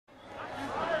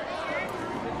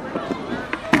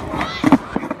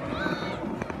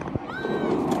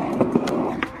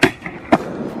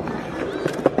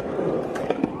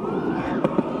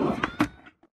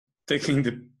taking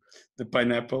the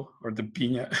pineapple or the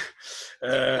piña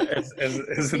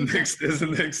as a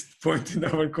next point in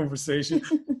our conversation.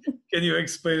 Can you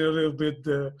explain a little bit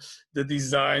the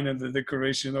design and the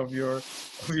decoration of your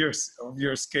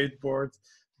skateboard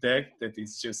deck? That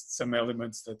is just some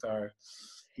elements that are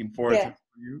important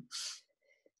for you.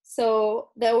 So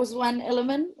there was one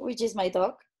element, which is my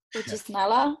dog, which is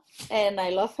Nala, and I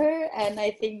love her, and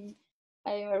I think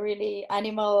I'm a really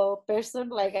animal person.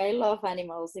 Like, I love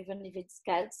animals, even if it's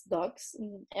cats, dogs,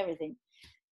 and everything.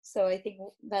 So I think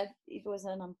that it was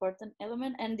an important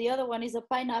element. And the other one is a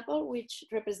pineapple, which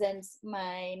represents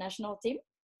my national team,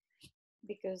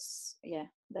 because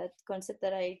that concept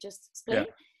that I just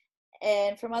explained.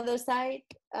 And from other side,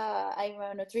 I'm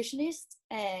a nutritionist,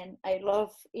 and I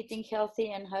love eating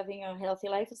healthy and having a healthy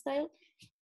lifestyle.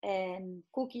 And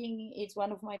cooking is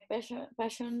one of my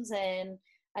passions, and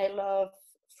I love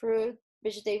fruit,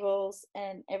 vegetables,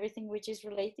 and everything which is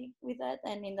related with that.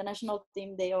 And in the national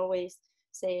team, they always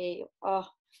say, "Oh,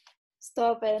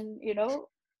 stop, and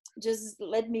just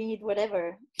let me eat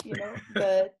whatever,"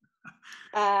 But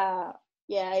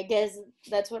I guess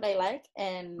that's what I like,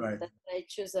 and that's why I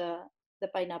choose the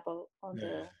pineapple on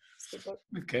the skateboard.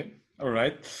 Okay, all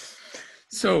right.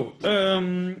 So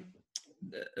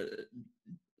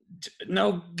now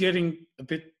getting a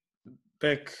bit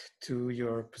back to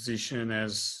your position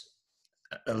as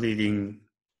a leading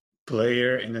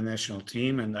player in the national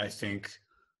team, and I think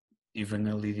even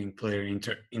a leading player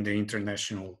in the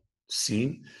international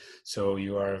scene. So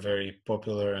you are a very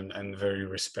popular and very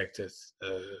respected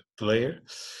player.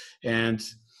 And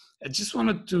I just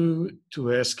wanted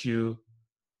to ask you,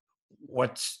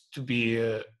 what's to be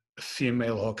a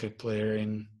female hockey player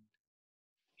in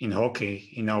hockey,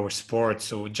 in our sport?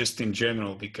 So just in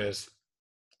general, because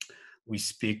we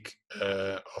speak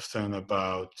often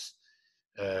about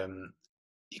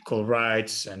equal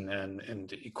rights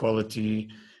and equality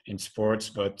in sports,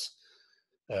 but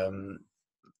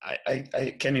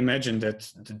I can imagine that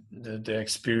the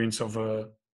experience of a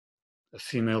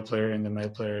female player and a male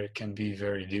player can be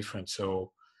very different.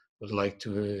 So would like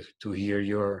to hear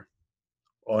your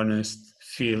honest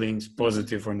feelings,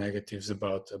 positive or negatives,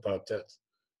 about that.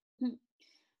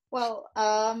 Well,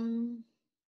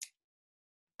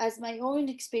 as my own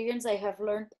experience, I have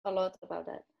learned a lot about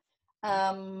that.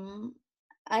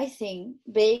 I think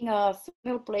being a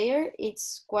female player,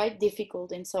 it's quite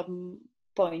difficult in some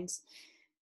points.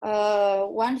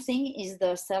 One thing is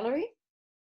the salary.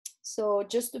 So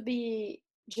just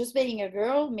being a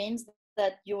girl means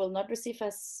that you will not receive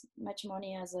as much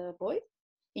money as a boy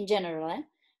in general.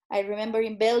 I remember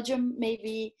in Belgium,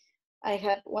 maybe I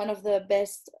had one of the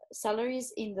best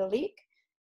salaries in the league,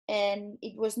 and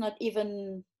it was not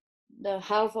even the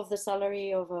half of the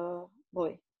salary of a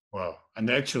boy. Wow. And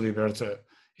actually, Berta,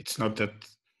 it's not that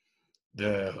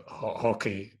the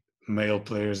hockey male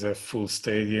players have full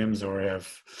stadiums or have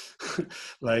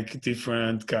like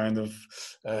different kind of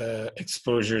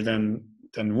exposure than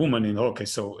women in hockey.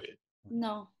 So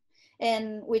no,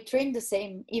 and we train the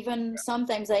same. Even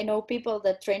sometimes I know people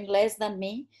that train less than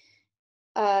me,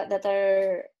 that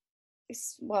are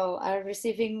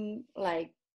receiving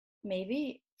like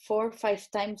maybe 4 or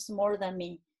 5 times more than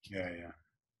me. Yeah.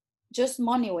 Just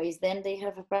money ways. Then they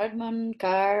have apartment,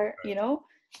 car,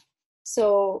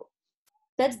 So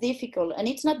that's difficult, and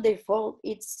it's not their fault.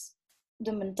 It's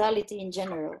the mentality in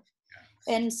general.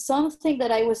 Yes. And something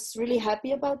that I was really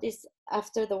happy about is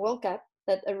after the World Cup,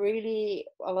 that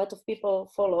a lot of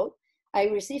people followed. I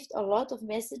received a lot of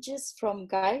messages from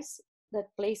guys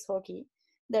that plays hockey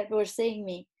that were saying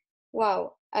me,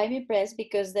 "Wow, I'm impressed,"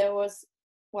 because there was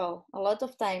a lot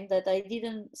of time that I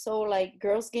didn't saw like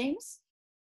girls games,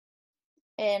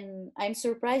 and I'm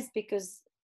surprised because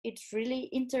it's really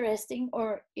interesting,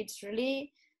 or it's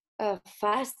really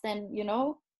fast and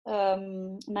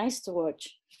nice to watch.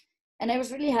 And I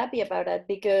was really happy about that,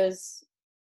 because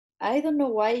I don't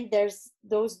know why there's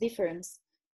those difference.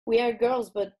 We are girls,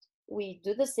 but we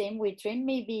do the same. We train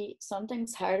maybe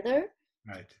sometimes harder,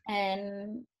 right?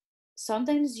 And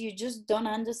sometimes you just don't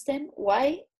understand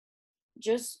why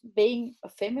just being a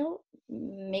female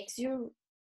makes you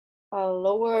a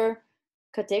lower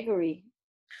category.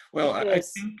 Well,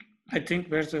 I think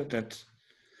Berta, that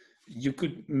you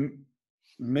could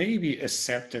maybe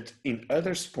accept it in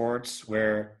other sports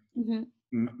where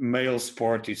male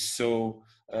sport is so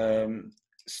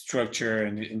structured,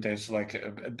 and there's like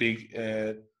a big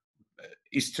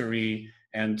history,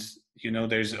 and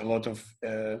there's a lot of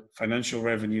financial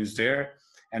revenues there,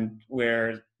 and where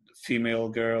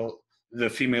the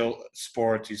female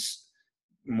sport is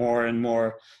more and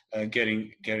more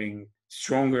getting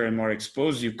stronger and more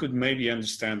exposed, you could maybe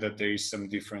understand that there is some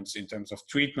difference in terms of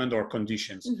treatment or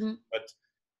conditions. Mm-hmm. But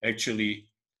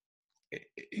actually,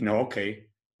 okay,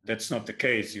 that's not the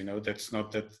case. That's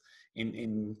not that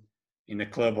in a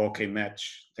club hockey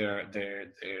match there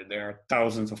are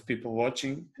thousands of people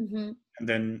watching, Mm-hmm. and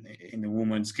then in the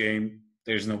women's game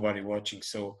there's nobody watching.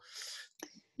 So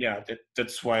yeah,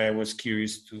 that's why I was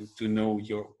curious to know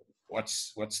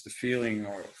what's the feeling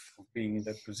of being in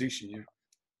that position. Yeah.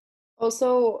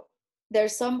 Also,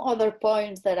 there's some other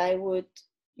points that I would,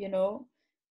 you know,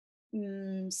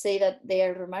 say that they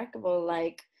are remarkable.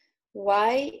 Like,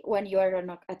 why, when you are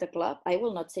at a club, I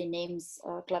will not say names,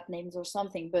 club names or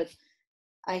something, but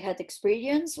I had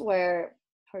experience where,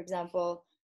 for example,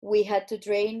 we had to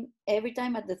train every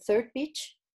time at the third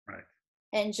pitch. Right.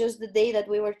 And just the day that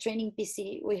we were training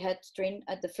PC, we had to train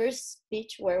at the first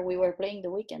pitch where we were playing the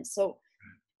weekend. So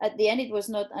at the end, it was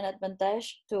not an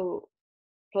advantage to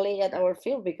play at our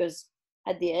field, because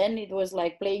at the end it was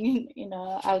like playing in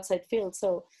a outside field.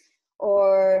 So,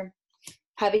 or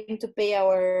having to pay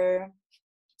our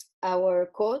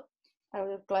code,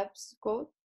 our club's code,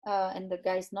 and the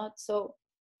guys not. So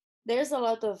there's a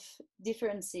lot of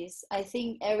differences. I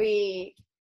think every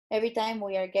time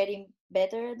we are getting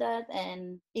better at that,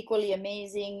 and equally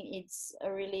amazing. It's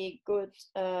a really good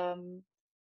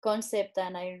concept,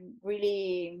 and I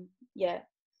really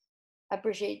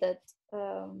appreciate that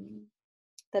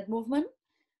that movement.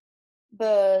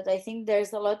 But I think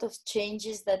there's a lot of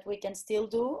changes that we can still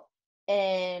do,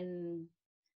 and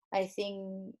I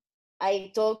think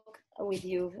I talk with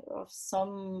you of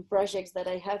some projects that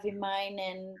I have in mind,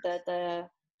 and that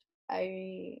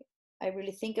I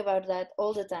really think about that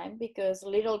all the time, because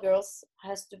little girls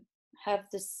has to have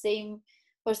the same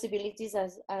possibilities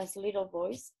as little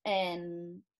boys.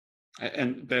 And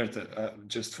Berta,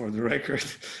 just for the record,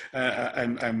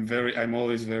 I'm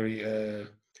always very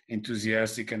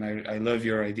enthusiastic, and I love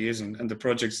your ideas and the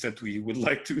projects that we would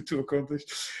like to accomplish.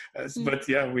 But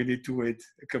yeah, we need to wait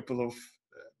a couple of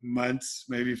months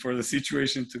maybe for the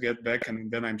situation to get back, and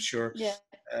then I'm sure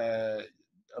a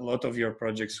lot of your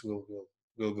projects will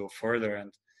go further.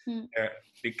 And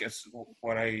because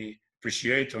what I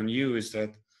appreciate on you is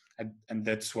that, and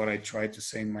that's what I tried to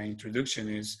say in my introduction,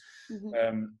 is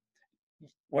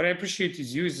what I appreciate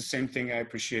is you is the same thing I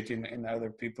appreciate in other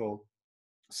people,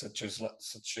 such as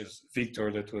Victor,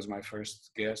 that was my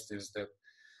first guest, is that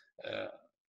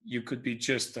you could be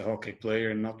just a hockey player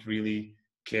and not really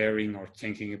caring or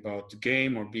thinking about the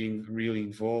game or being really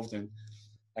involved. And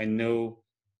I know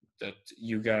that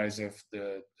you guys have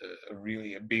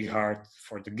really a big heart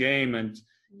for the game, and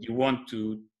you want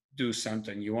to do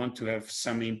something, you want to have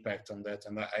some impact on that,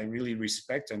 and I really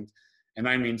respect and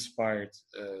I'm inspired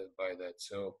by that.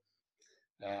 So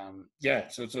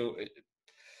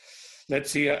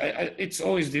let's see. It's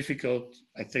always difficult,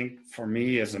 I think, for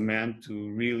me as a man to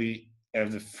really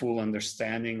have the full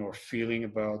understanding or feeling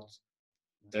about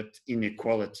that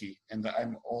inequality. And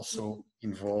I'm also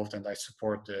involved, and I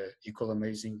support the Equal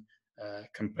Amazing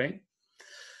campaign.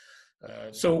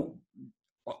 So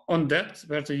on that,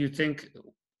 Berta,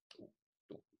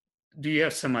 do you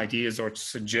have some ideas or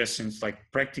suggestions,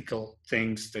 like practical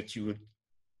things that you would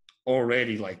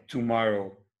already, like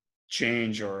tomorrow,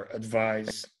 change or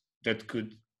advise that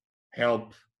could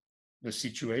help the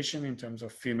situation in terms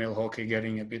of female hockey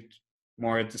getting a bit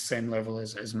more at the same level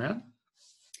as men?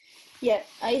 Yeah,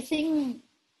 I think,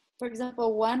 for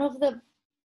example, one of the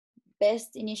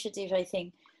best initiatives I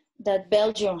think that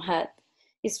Belgium had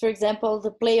is, for example,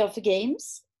 the playoff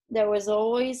games. There was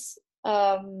always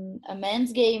a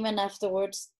men's game and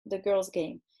afterwards the girls'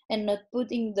 game, and not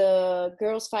putting the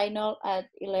girls' final at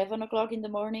 11 o'clock in the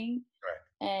morning.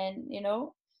 Right. And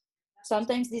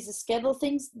sometimes these schedule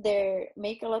things there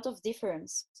make a lot of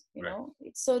difference.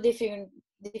 It's so difficult,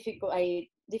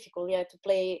 yeah, to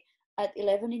play at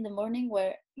 11 in the morning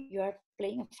where you are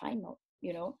playing a final.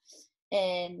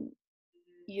 And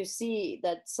you see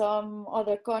that some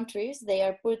other countries, they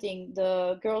are putting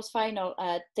the girls' final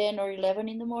at 10 or 11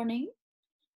 in the morning,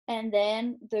 and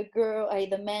then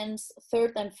the men's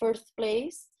third and fourth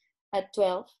place at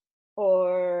 12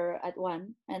 or at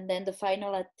 1, and then the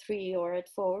final at 3 or at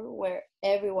 4, where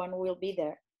everyone will be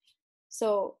there.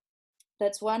 So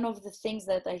that's one of the things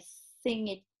that I think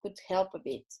it could help a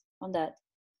bit on that.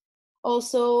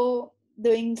 Also,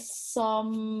 doing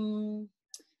some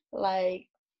like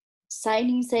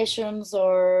signing sessions,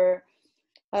 or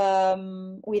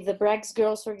with the Brax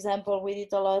girls, for example, we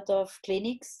did a lot of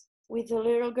clinics with the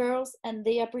little girls, and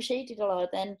they appreciate it a lot.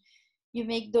 And you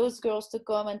make those girls to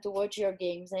come and to watch your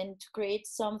games and to create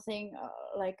something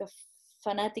like a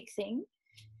fanatic thing,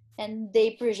 and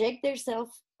they project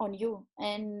themselves on you,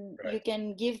 and Right. you can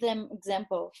give them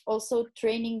example. Also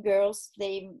training girls,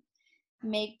 they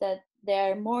make that there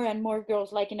are more and more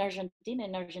girls, like in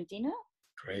Argentina,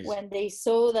 Crazy. when they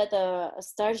saw that a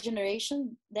star generation,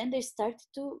 then they started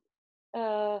to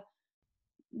uh,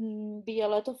 be a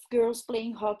lot of girls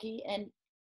playing hockey, and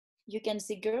you can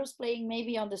see girls playing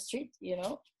maybe on the street, you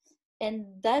know. And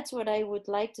that's what I would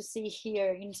like to see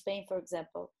here in Spain, for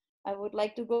example. I would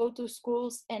like to go to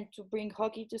schools and to bring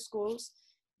hockey to schools,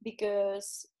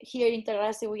 because here in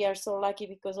Terrassa we are so lucky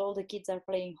because all the kids are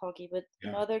playing hockey, but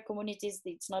in Yeah. other communities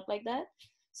it's not like that.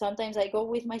 Sometimes I go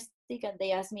with my stick and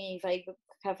they ask me if I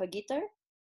have a guitar,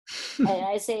 and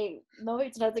I say no,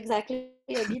 it's not exactly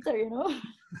a guitar, you know.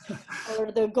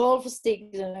 Or the golf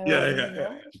sticks, Yeah, you yeah,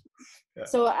 know. yeah.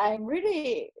 So I'm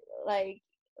really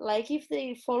like if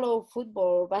they follow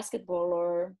football, basketball,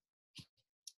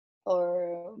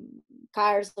 or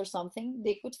cars or something,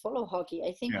 they could follow hockey.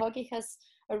 I think Yeah. hockey has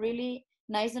a really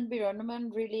nice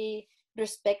environment, really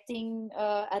respecting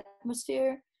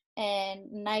atmosphere,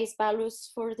 and nice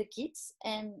values for the kids.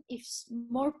 And if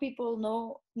more people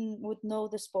would know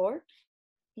the sport,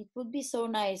 it would be so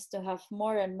nice to have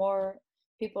more and more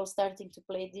people starting to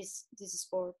play this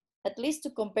sport, at least to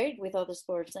compare it with other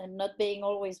sports and not being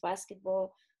always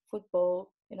basketball,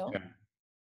 football, you know. Yeah.